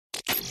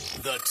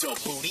The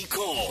Tabooty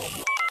Call.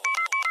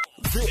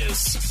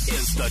 This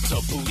is the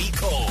Tabooty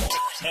Call.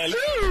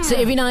 Hello. So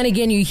every now and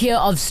again you hear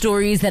of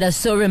stories that are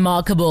so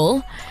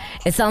remarkable.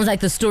 It sounds like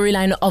the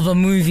storyline of a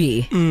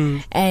movie.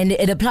 And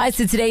it applies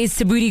to today's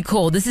Tabooty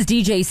Call. This is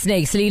DJ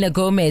Snake, Selena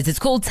Gomez. It's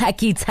called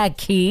Taki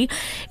Taki,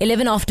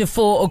 11 after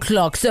 4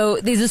 o'clock.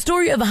 So there's a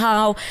story of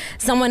how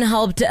someone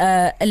helped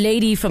a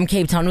lady from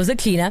Cape Town, was a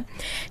cleaner.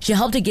 She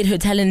helped her get her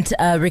talent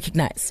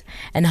recognized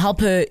and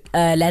help her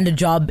land a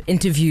job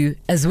interview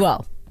as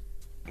well.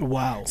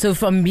 Wow. So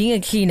from being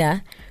a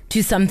cleaner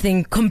to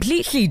something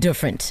completely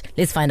different.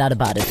 Let's find out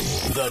about it.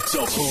 The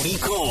Tabooty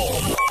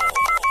Call.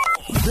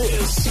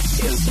 This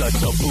is the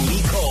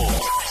Tabooty Call.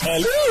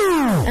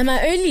 Hello. Am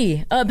I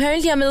early?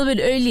 Apparently I'm a little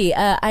bit early.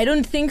 I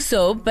don't think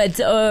so, but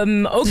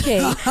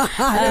okay.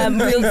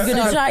 We're going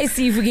to try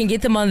see if we can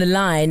get them on the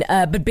line.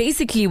 But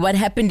basically what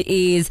happened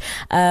is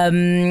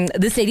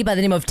this lady by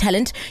the name of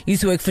Talent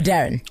used to work for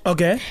Darryn.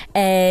 Okay.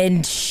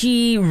 And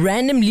she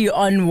randomly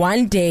on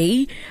one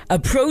day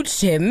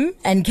approached him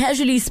and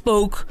casually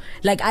spoke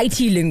like IT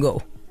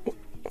lingo.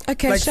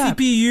 Okay, like sharp.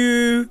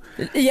 CPU.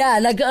 Yeah,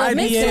 like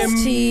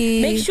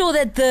IBM. make sure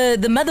that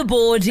the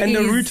motherboard and is,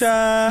 the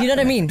router. You know what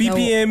I mean?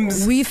 BPMs.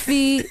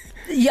 Wi-Fi.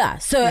 Yeah.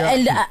 So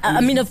and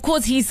I mean, of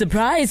course, he's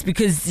surprised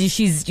because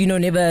she's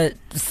never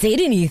said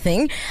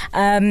anything.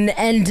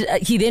 And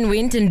he then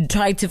went and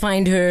tried to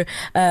find her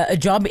a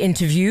job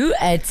interview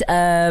at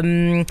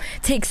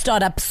Tech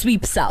Startup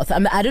Sweep South.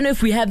 I don't know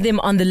if we have them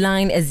on the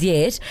line as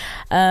yet.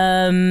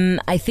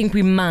 I think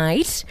we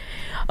might.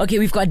 Okay,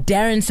 we've got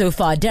Darryn so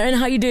far. Darryn,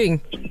 how are you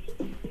doing?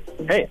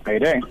 Hey, how you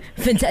doing?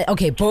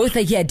 Okay, both are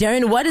here.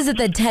 Darryn, what is it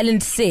that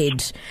Talent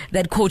said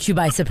that caught you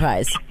by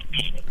surprise?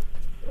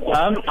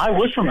 I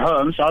work from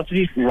home, so I was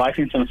just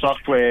writing some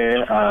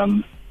software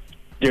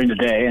during the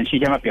day, and she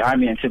came up behind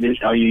me and said,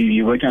 "Are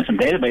you working on some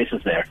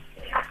databases there?"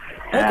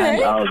 Okay.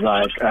 And I was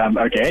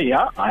like, "Okay,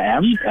 yeah, I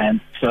am." And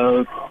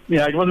so,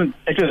 it wasn't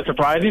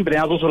surprising, but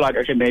then I was also like,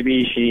 "Okay,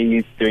 maybe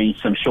she's doing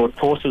some short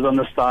courses on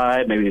the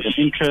side. Maybe there's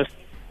an interest."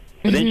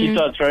 But then she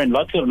started throwing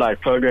lots of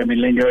programming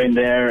lingo in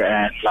there,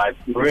 and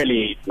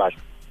really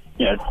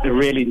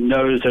really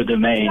knows her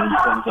domain in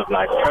terms of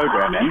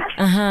programming.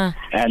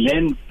 And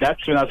then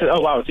that's when I said, "Oh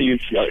wow, so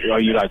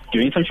are you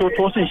doing some short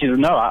courses?" And she said,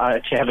 "No, I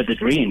actually have a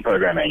degree in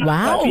programming."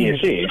 Wow.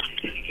 BSc.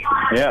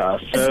 Yeah.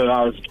 So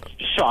I was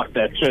shocked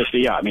that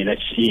firstly, that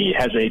she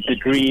has a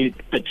degree,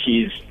 but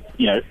she's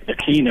a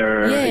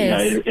cleaner.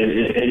 Yes.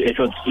 It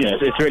was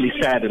it's really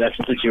sad that that's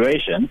the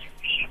situation.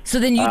 So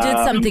then you did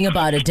something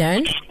about it,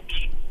 Darryn?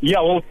 Yeah,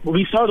 well,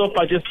 we started off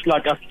by just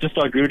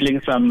started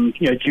Googling some,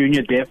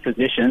 junior dev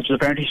positions. So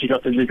apparently she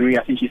got the degree,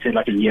 I think she said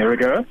a year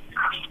ago.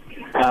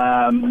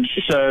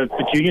 So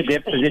the junior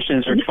dev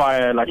positions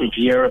require a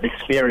year of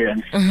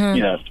experience,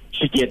 to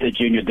get a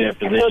junior dev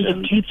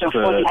position.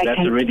 So that's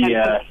already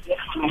a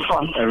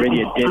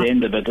dead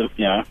end of it,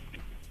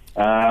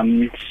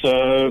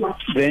 So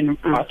then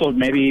I thought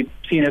maybe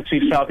seeing as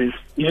Sweep South is,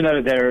 even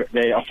though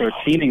they offer a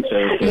cleaning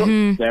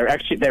service, they're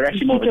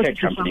actually more of a tech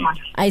company.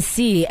 I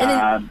see.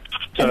 And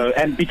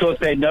and because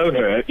they know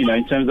her,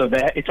 in terms of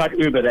it's like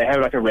Uber, they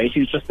have a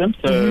rating system,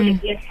 so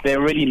they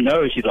already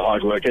know she's a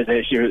hard worker.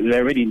 They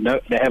already know,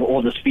 they have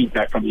all this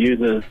feedback from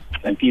users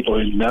and people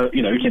who know,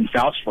 who can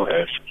vouch for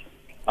her.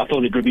 I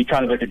thought it would be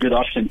kind of a good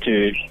option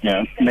to,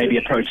 maybe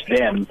approach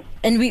them.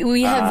 And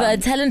we have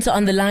Talent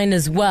on the line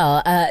as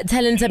well.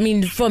 Talent,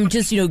 from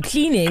just,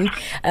 cleaning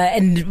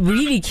and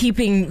really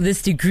keeping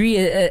this degree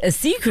a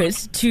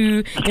secret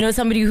to,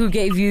 somebody who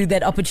gave you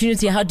that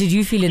opportunity. How did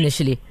you feel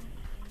initially?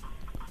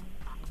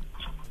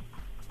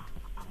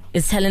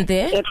 Is Talent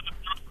there?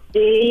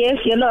 Yes,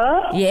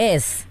 hello?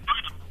 Yes.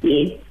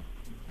 Yes.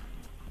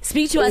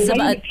 Speak to us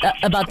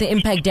about the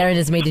impact Darryn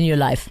has made in your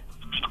life.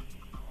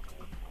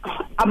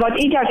 About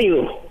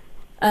interview?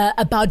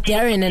 About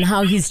Darryn and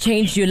how he's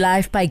changed your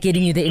life by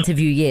getting you the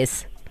interview,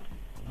 yes.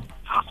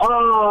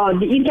 Oh,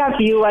 the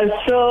interview was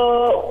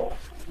so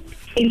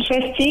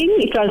interesting.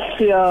 It was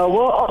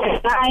well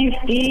organized,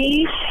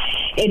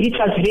 and it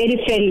was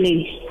very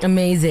friendly.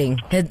 Amazing.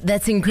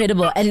 That's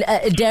incredible. And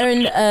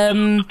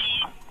Darryn,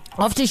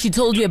 after she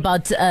told you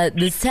about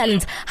this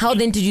talent, how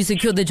then did you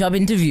secure the job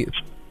interview?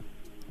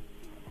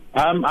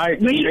 I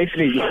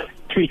basically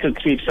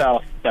tweeted Sweep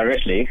South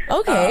directly.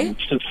 Okay.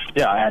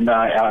 And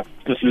I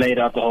just laid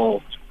out the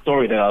whole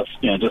story that I was,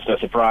 just a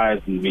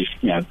surprise, and we,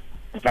 in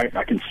fact,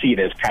 I can see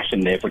there's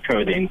passion there for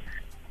coding.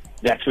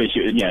 That's where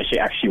she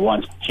actually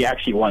wants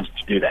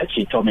to do that.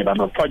 She told me about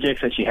the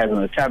projects that she has on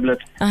the tablet,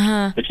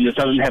 but she just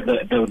doesn't have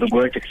the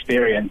work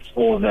experience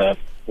or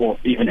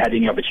even had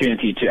any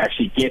opportunity to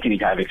actually get any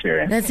kind of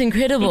experience. That's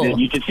incredible.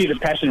 You could see the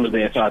passion was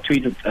there. So I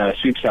tweeted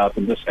Sweep South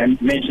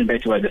and mentioned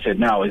basically what I said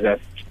now is that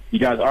you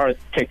guys are a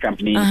tech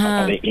company.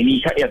 Are there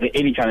any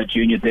kind of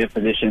junior dev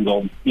positions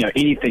or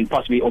anything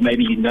possibly, or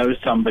maybe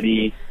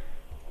somebody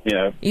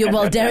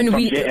Well,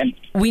 Darryn,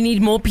 we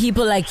need more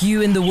people like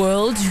you in the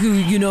world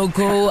who,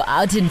 go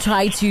out and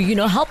try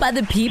to, help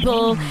other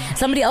people.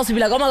 Somebody else will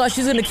be like, oh my gosh,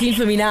 she's going to clean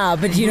for me now.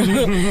 But,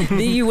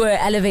 there you were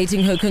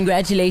elevating her.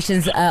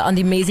 Congratulations on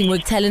the amazing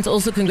work. Talent,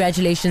 also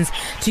congratulations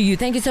to you.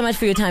 Thank you so much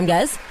for your time,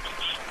 guys.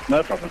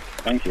 No problem.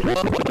 Thank you.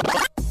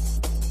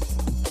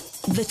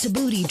 The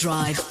Thabooty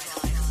Drive.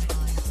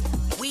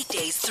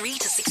 Weekdays 3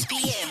 to 6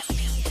 p.m.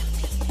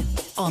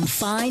 on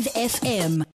 5 FM.